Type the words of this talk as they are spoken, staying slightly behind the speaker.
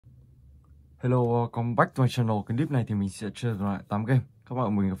Hello, welcome back to my channel. Cái clip này thì mình sẽ chơi lại 8 game. Các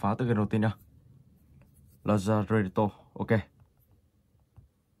bạn mình phá từ game đầu tiên nhá. Lazaretto, ok.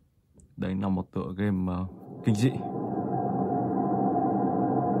 Đây là một tựa game kinh dị.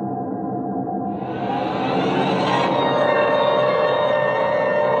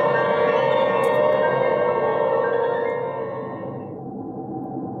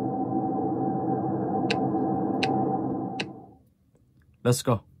 Let's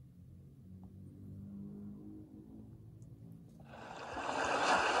go.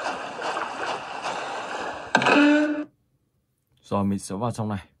 Rồi mình sẽ vào trong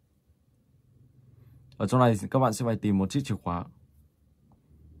này. Ở trong này các bạn sẽ phải tìm một chiếc chìa khóa.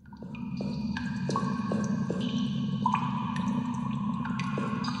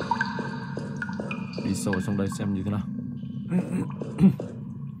 Đi sâu ở trong đây xem như thế nào.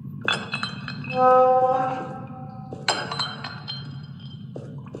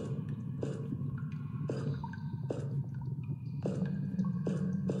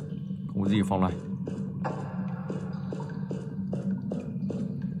 Không có gì ở phòng này.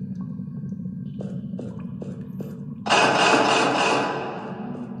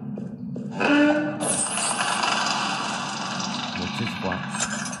 Một chiếc chìa khóa.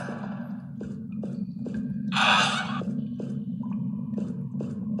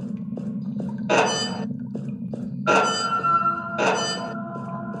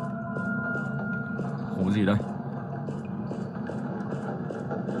 Không có gì đây.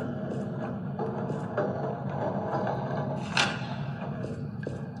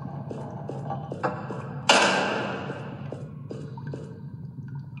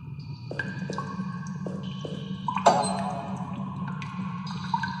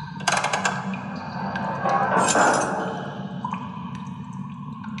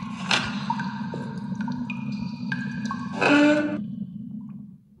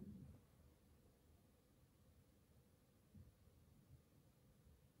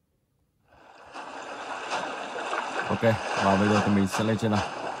 Ok, và bây giờ thì mình sẽ lên trên này.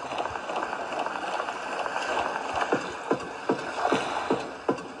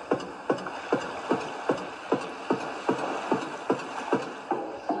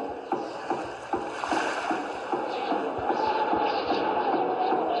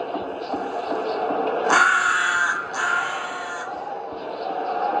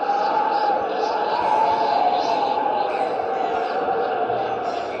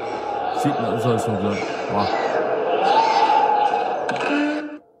 Suýt nữa rơi xuống dưới. Wow.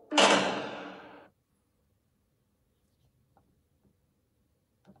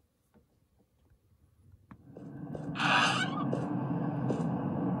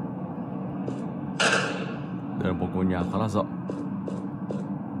 Đây là một ngôi nhà khá là rộng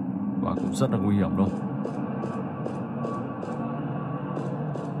và cũng rất là nguy hiểm luôn,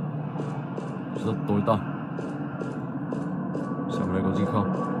 rất tối tăm. Xem đây có gì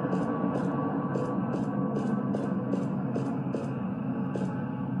không.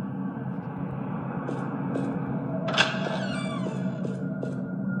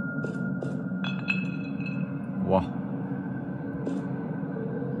 Wow.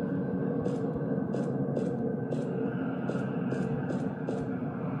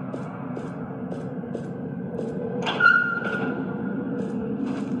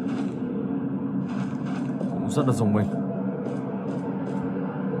 Cũng rất là giống mình.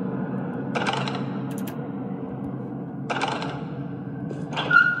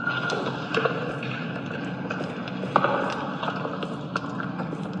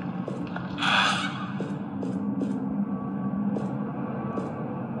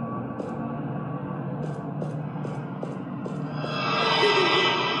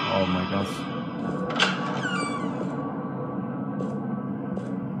 Oh my gosh.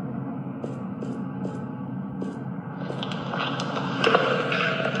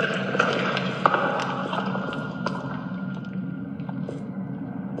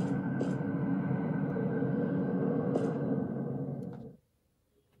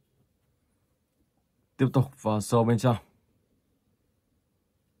 Tiếp tục vào sâu bên trong.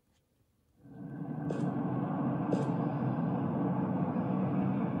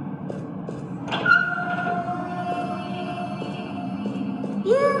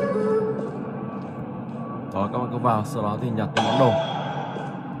 Đó, các bạn cứ vào, sau đó thì nhặt cái món đồ.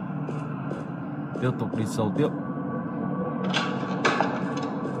 Tiếp tục đi sâu tiếp.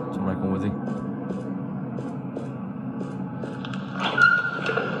 Trong này không có gì.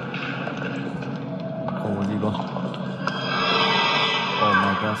 Không có gì luôn. Oh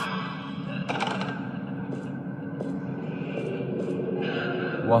my gosh.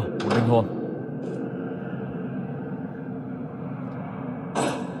 Wow, một linh hồn.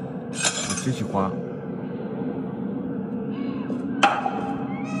 chiếc chìa khóa.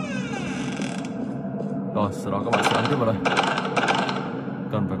 Rồi, sau đó các bạn sẽ ấn tiếp vào đây.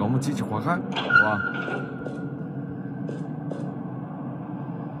 Cần phải có một chiếc chìa khóa khác. Wow.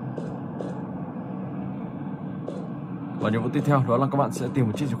 Và nhiệm vụ tiếp theo đó là các bạn sẽ tìm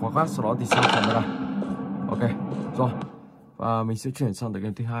một chiếc chìa khóa khác, sau đó thì sang phần này. Ok, rồi. Và mình sẽ chuyển sang tới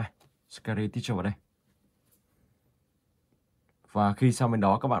game thứ hai. Scary Teacher vào đây. Và khi sang bên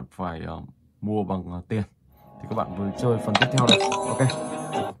đó các bạn phải mua bằng tiền. Thì các bạn vừa chơi phần tiếp theo đây. Ok.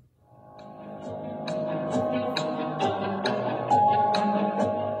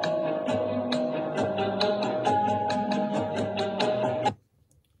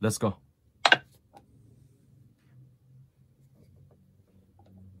 Let's go.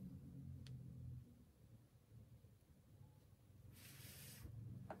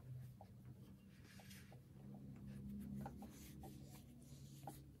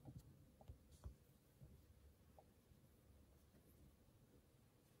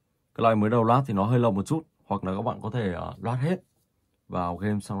 Cái loại mới đầu loát thì nó hơi lâu một chút, hoặc là các bạn có thể loát hết vào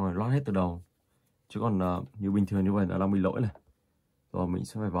game xong rồi loát hết từ đầu. Chứ còn như bình thường như vậy là đang bị lỗi này. Rồi mình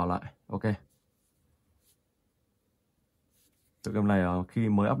sẽ phải vào lại. Ok. Tựa game này khi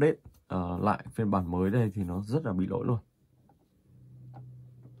mới update lại phiên bản mới đây thì nó rất là bị lỗi luôn.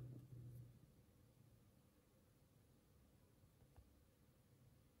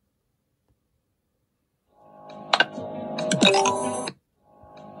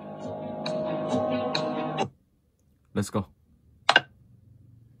 Let's go.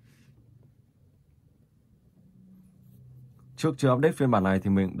 Trước chưa update phiên bản này thì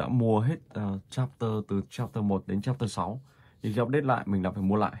mình đã mua hết chapter từ chapter 1 đến chapter 6. Thì khi update lại mình đã phải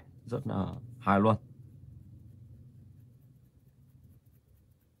mua lại. Rất là hài luôn.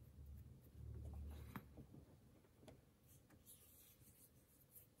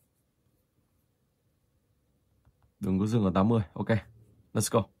 Đừng có dừng ở 80. Ok. Let's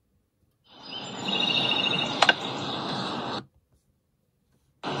go.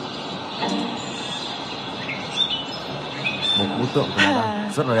 Một bức tượng của nó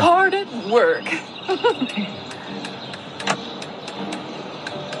đang rất là đẹp. Hard at work.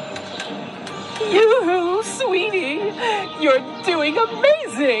 You, sweetie, you're doing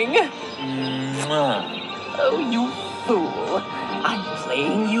amazing. Oh, you fool. I'm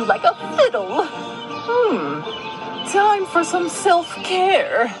playing you like a fiddle. Time for some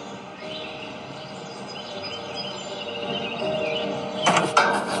self-care.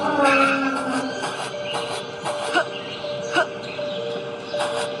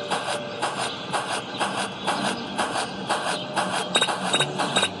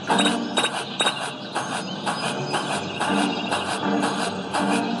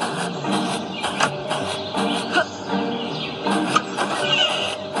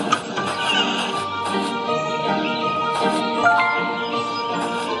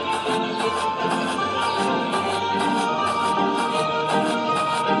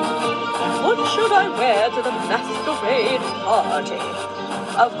 To the masquerade party.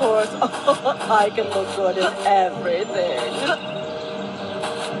 Of course, I can look good in everything.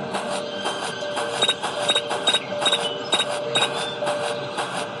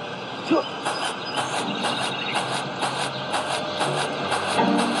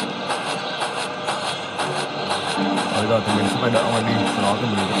 Bây giờ thì mình sẽ phải đợi ông ấy đi, sau đó thì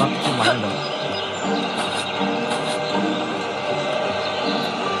mình sẽ tắt chiếc máy này được.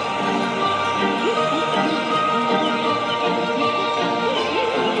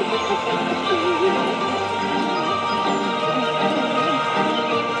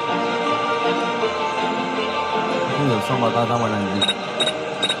 Không hiểu sao mà ta ra ngoài này gì.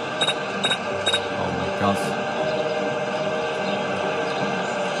 Oh my god.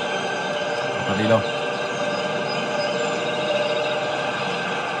 Ta đi đâu?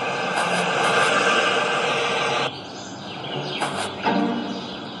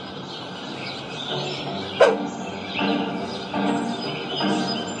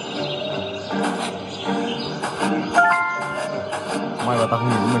 May là ta không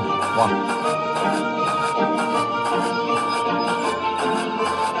nhìn thấy mình. Wow.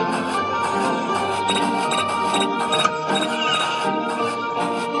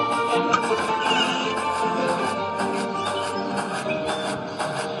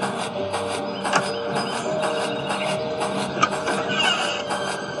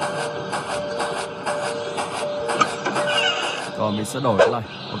 Rồi mình sẽ đổi cái này.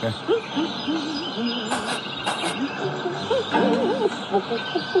 Ok.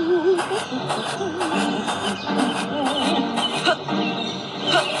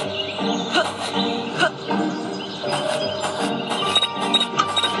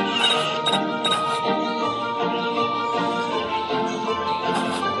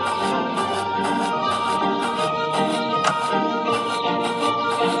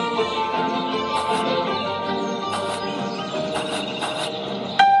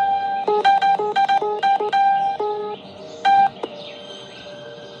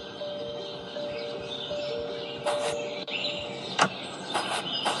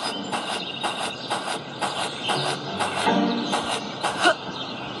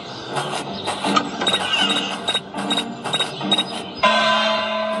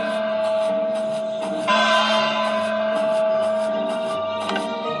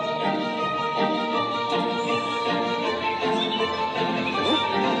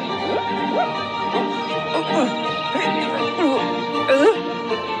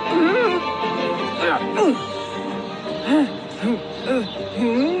 Hold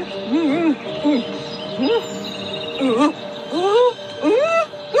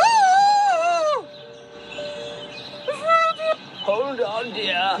on,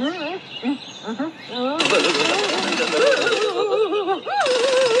 dear.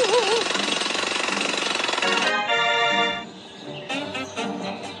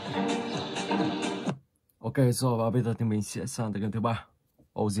 Ok, rồi và bây giờ thì mình sẽ sang tới game thứ 3.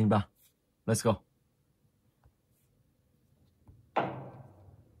 Ozin 3. Let's go.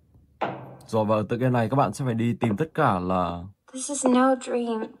 Rồi và ở tựa game này các bạn sẽ phải đi tìm tất cả là This is no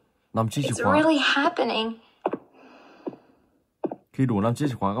dream. 5 chiếc chìa It's khóa. really happening. Khi đủ 5 chiếc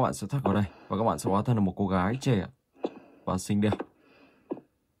chìa khóa các bạn sẽ thoát vào đây và các bạn sẽ hóa thân là một cô gái trẻ và xinh đẹp.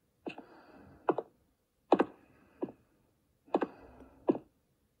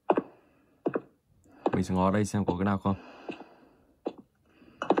 Mình sẽ ngó đây xem có cái nào không.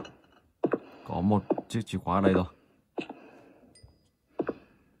 Có một chiếc chìa khóa ở đây rồi.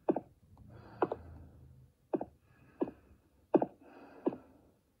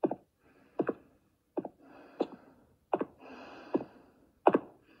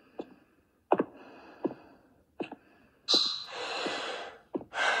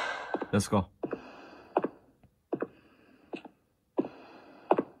 Let's go.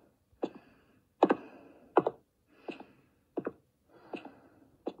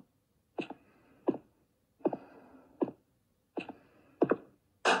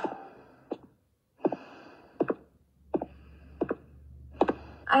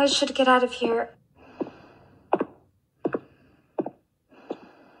 I should get out of here.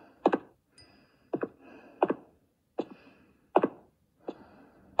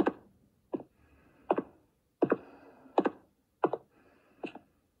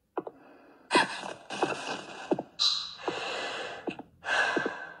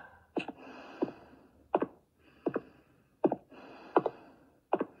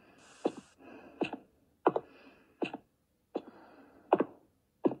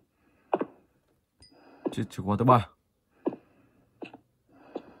 Chiếc chìa khóa thứ 3.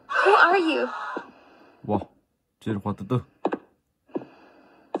 Who are you? Wow, chiếc chìa khóa thứ 4.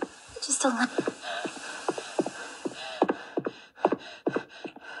 Just a little.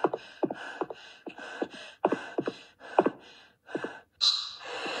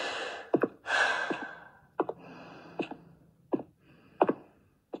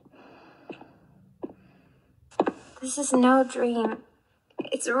 This is no dream.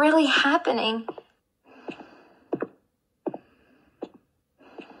 It's really happening.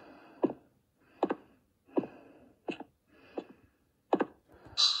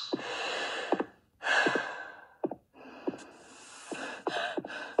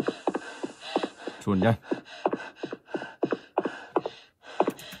 Chuồn nhanh.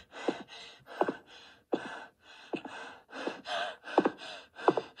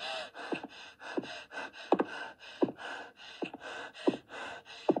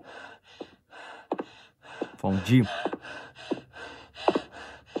 Phòng gym.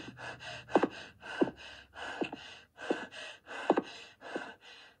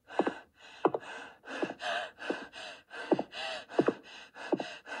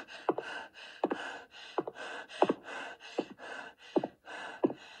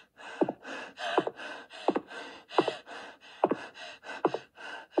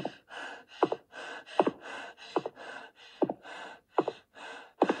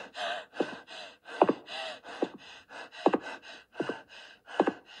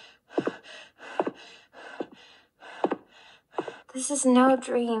 This is no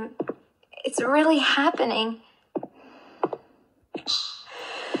dream. It's really happening.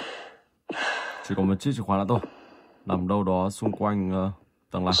 Chỉ có một chiếc chìa khóa nữa thôi. Nằm đâu đó xung quanh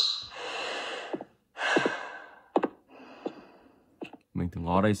tầng này. Mình thử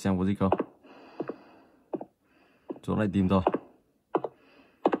ngó đây xem có gì không. Chỗ này tìm thôi.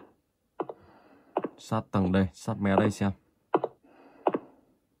 Sát tầng đây, sát mé đây xem.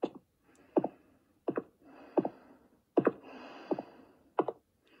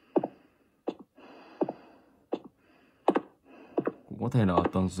 Cũng có thể là ở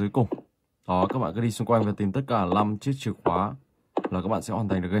tầng dưới cùng. Đó, các bạn cứ đi xung quanh và tìm tất cả 5 chiếc chìa khóa là các bạn sẽ hoàn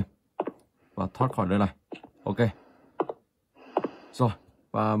thành được game và thoát khỏi nơi này. Ok. Rồi,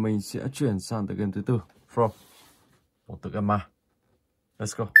 và mình sẽ chuyển sang tựa game thứ 4, From, một tựa game ma.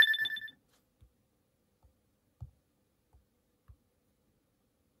 Let's go.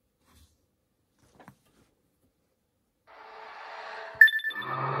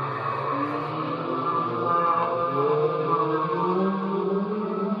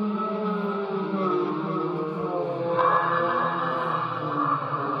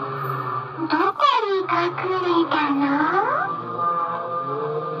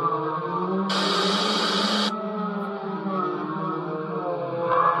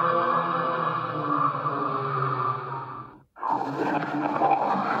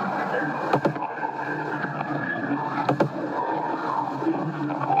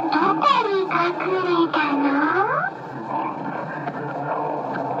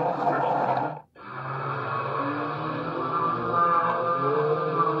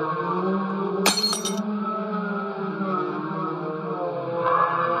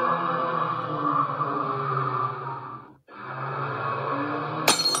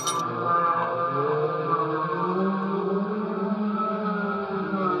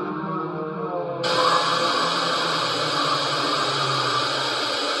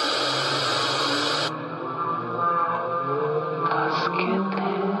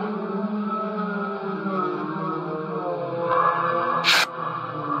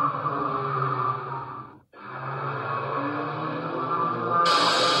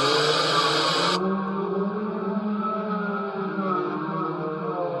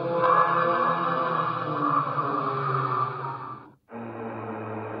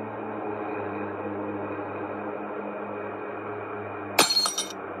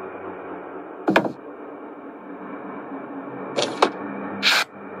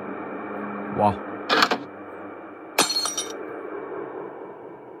 Wow.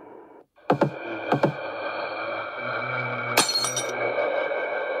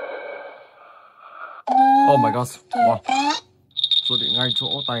 Oh my god. Wow. Số điện ngay chỗ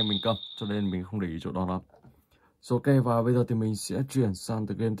tay mình cầm, cho nên mình không để ý chỗ đó lắm. So, ok, và bây giờ thì mình sẽ chuyển sang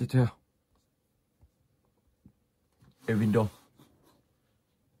tựa game tiếp theo. Window.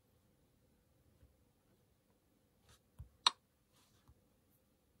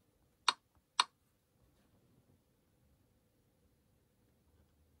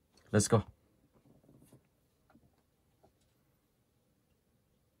 Let's go.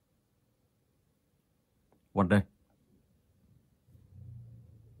 One day.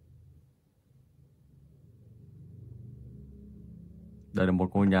 Đây là một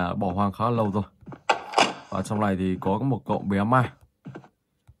ngôi nhà bỏ hoang khá lâu rồi. Và trong này thì có một cậu bé ma.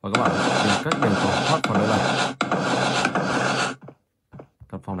 Và các bạn tìm cách để thoát khỏi nơi này.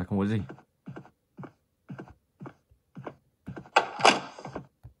 Căn phòng này không có gì.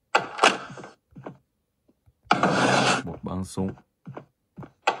 Một băng súng.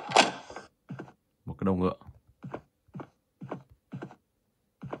 Một cái đầu ngựa.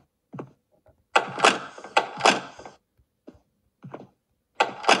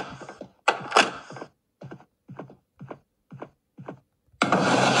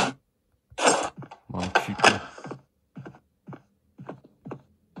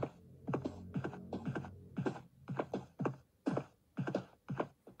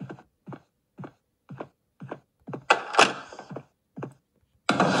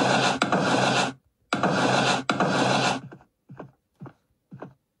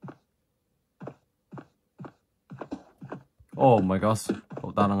 Oh my god,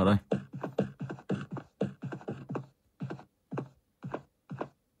 cậu ta đang ở đây.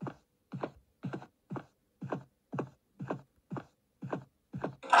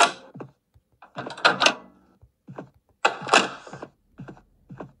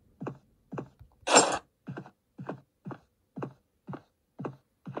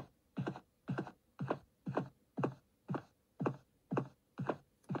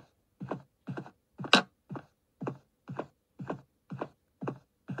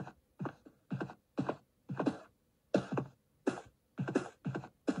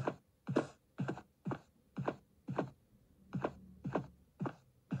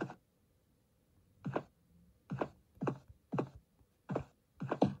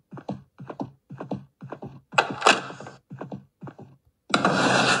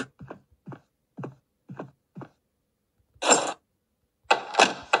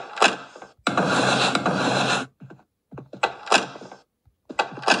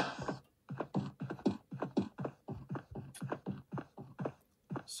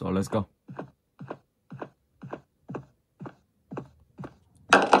 So let's go.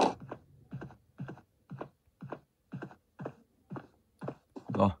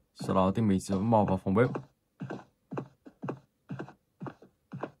 Rồi, sau đó thì mình sẽ mò vào phòng bếp.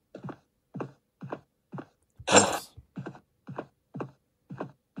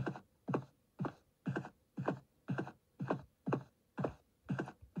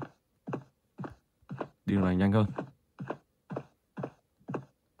 Đi đường này nhanh hơn.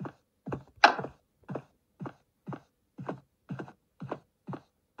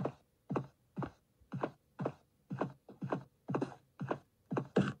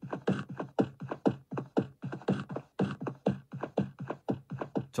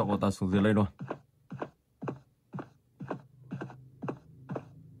 Cho cậu ta xuống dưới đây luôn.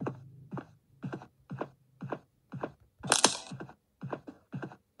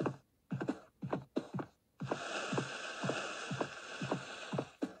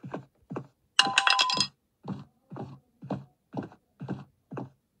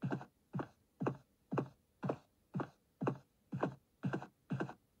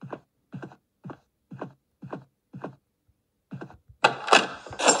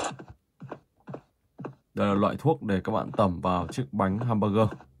 Đây là loại thuốc để các bạn tẩm vào chiếc bánh hamburger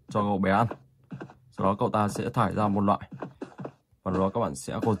cho cậu bé ăn. Sau đó cậu ta sẽ thải ra một loại. Và đó các bạn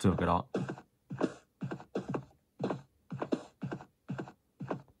sẽ cột rửa cái đó.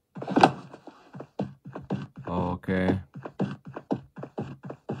 Ok.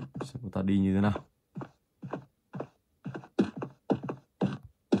 Xem cậu ta đi như thế nào.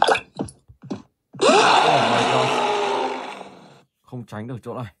 Oh my god. Không tránh được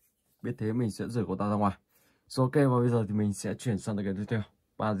chỗ này. Biết thế mình sẽ rửa cậu ta ra ngoài. So, ok, và bây giờ thì mình sẽ chuyển sang cái tiếp theo.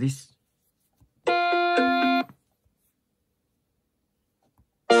 Paris.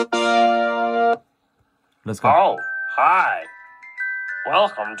 Let's go. Oh, hi.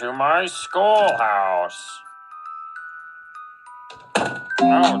 Welcome to my schoolhouse.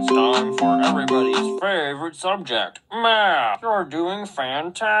 Now it's time for everybody's favorite subject, math. You're doing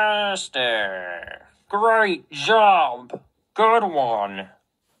fantastic. Great job. Good one.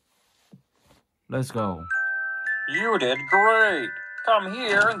 Let's go. You did great. Come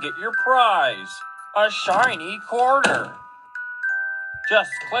here and get your prize. A shiny quarter.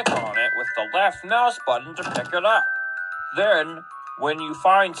 Just click on it with the left mouse button to pick it up. Then, when you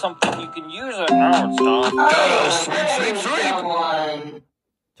find something you can use it, now it's time. Sweep, sweep, sweep. Someone.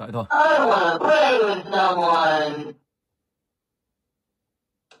 Chạy thôi. I want to play with someone.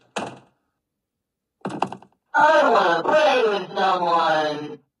 I want to play with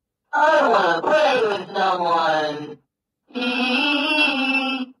someone. I want to play with someone.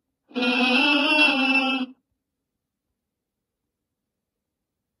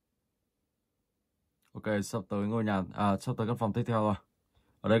 Ok, sắp tới ngôi nhà, sắp tới căn phòng tiếp theo rồi.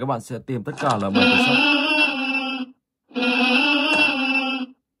 Ở đây các bạn sẽ tìm tất cả là 7 quyển sách.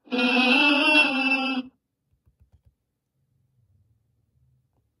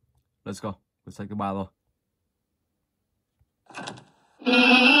 Let's go. Quyển sách thứ 3 rồi.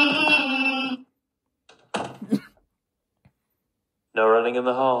 No running in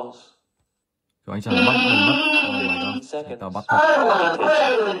the halls. Cho anh chàng bắt mình mất. Oh my god. Tao bắt thật. I want to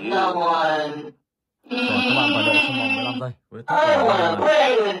play with someone. Rồi các bạn phải đợi trong vòng 15 giây. Với tất I cả want to này.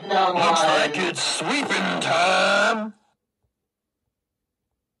 play with someone. Looks like it's sweeping time.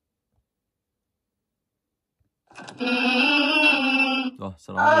 Rồi,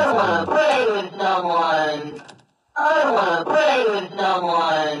 sau I đó mình want sẽ to play with someone. I want to play with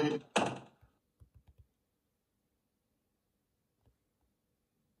someone.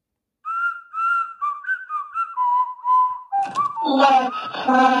 Let's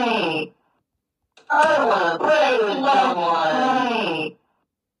play. I want to play with someone.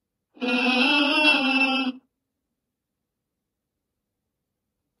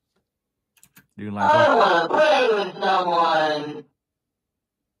 dừng lại I thôi. want to play with someone.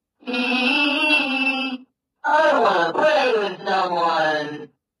 I want to play with someone.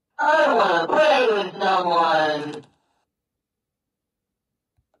 I want to play with someone.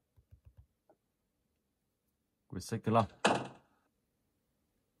 Quyển sách thứ 5.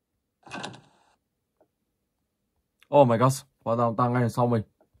 Oh my god, hóa ra tăng ngay sau mình.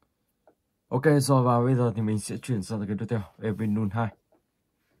 Ok, rồi và bây giờ thì mình sẽ chuyển sang cái tiếp theo, Evinun 2.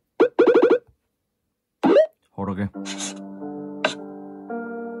 Horror game.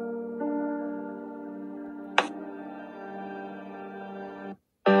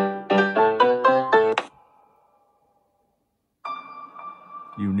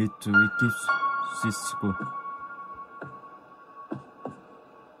 You need to equip this school.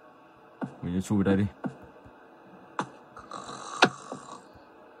 Mình sẽ chui đây đi.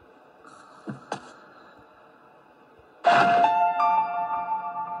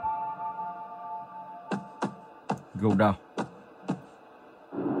 Go down.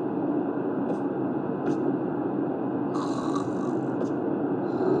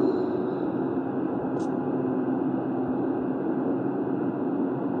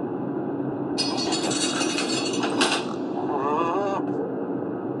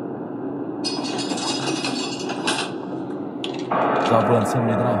 Ra vườn xem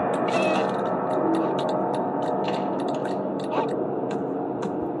như thế nào.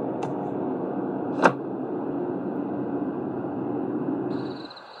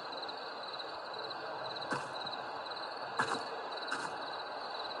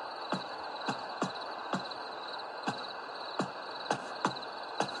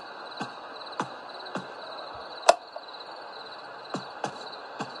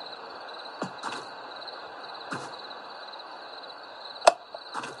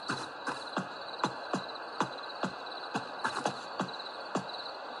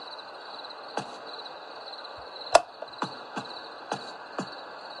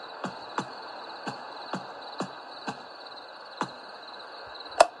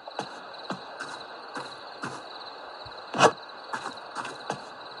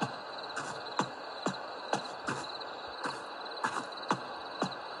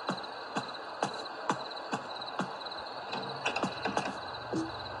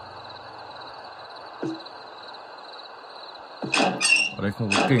 Ở đây không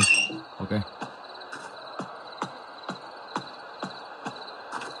có kìm. Ok. Mình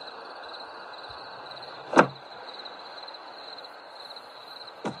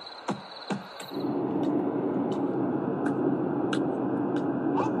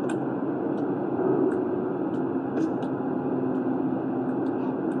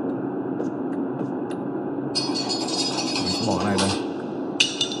sẽ bỏ cái này đây.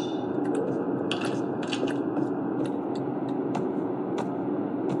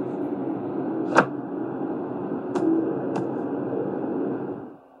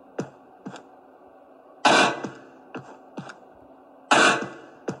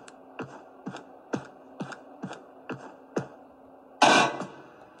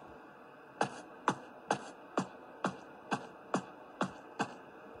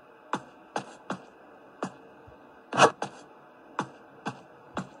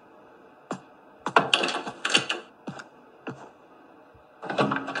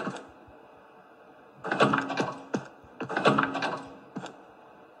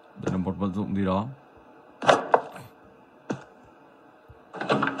 vật dụng gì đó.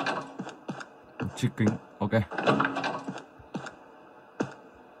 Chiếc kính, ok.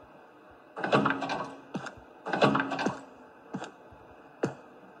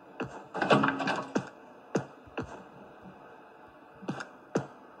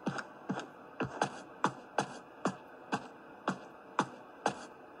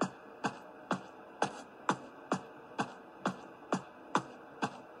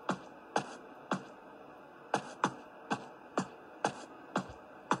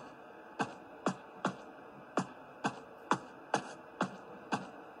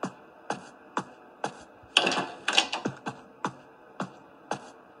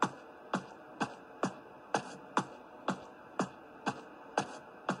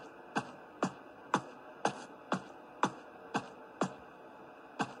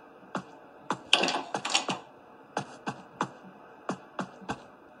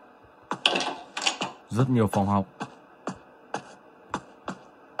 Rất nhiều phòng học.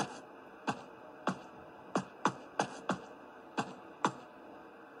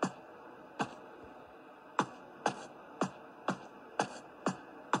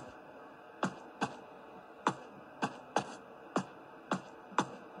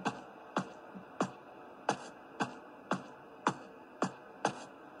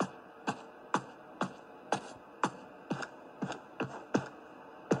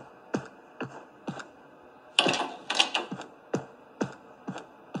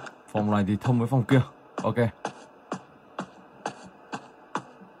 Phòng này thì thông với phòng kia. Ok.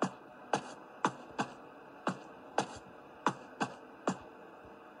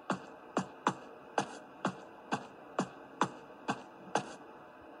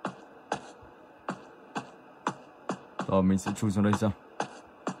 Rồi mình sẽ chui xuống đây xem.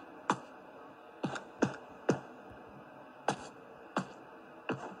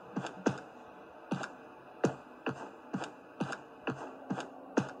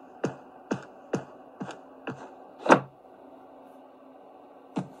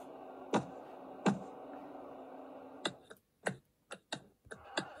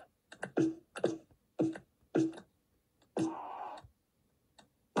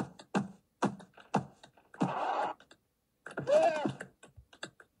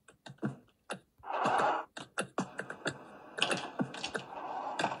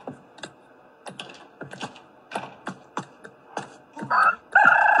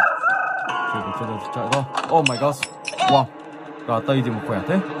 Chạy thôi. Oh my god. Wow. Gà Tây thì một khỏe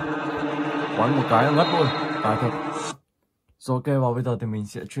thế. Quán một cái là ngất luôn. Tài thật. Rồi ok, và bây giờ thì mình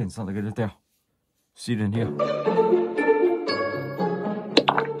sẽ chuyển sang cái tiếp theo. Siren here.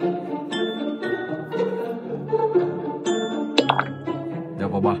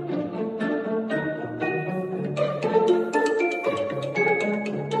 Level 3.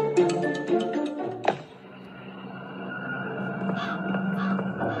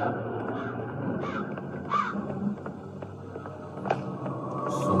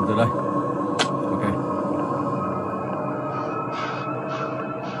 Xuống từ đây. Ok.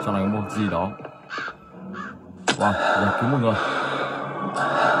 Trong này có một gì đó. Wow, giải cứu một người.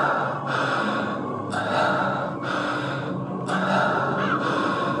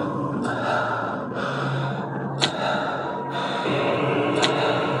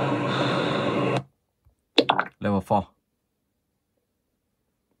 Level 4.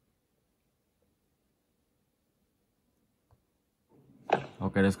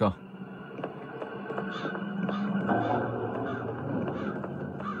 Okay, let's go.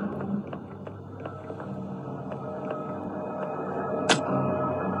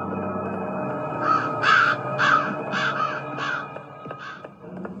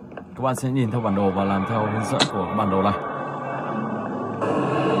 Các bạn sẽ nhìn theo bản đồ và làm theo hướng dẫn của bản đồ này.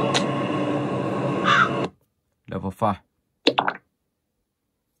 Level 5.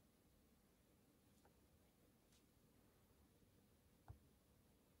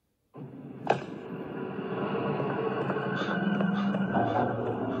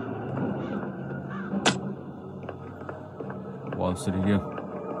 Wow, sự đi riêng.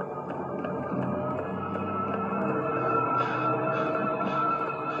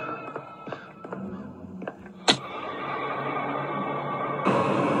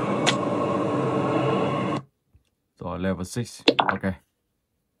 Rồi, level 6. Ok.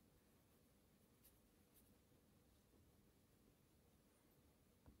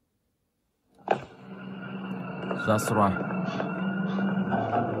 That's right.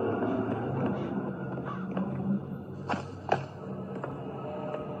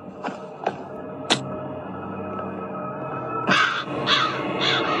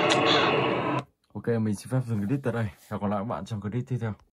 Ok, mình xin phép dừng clip tại đây. Hẹn gặp lại các bạn trong clip tiếp theo.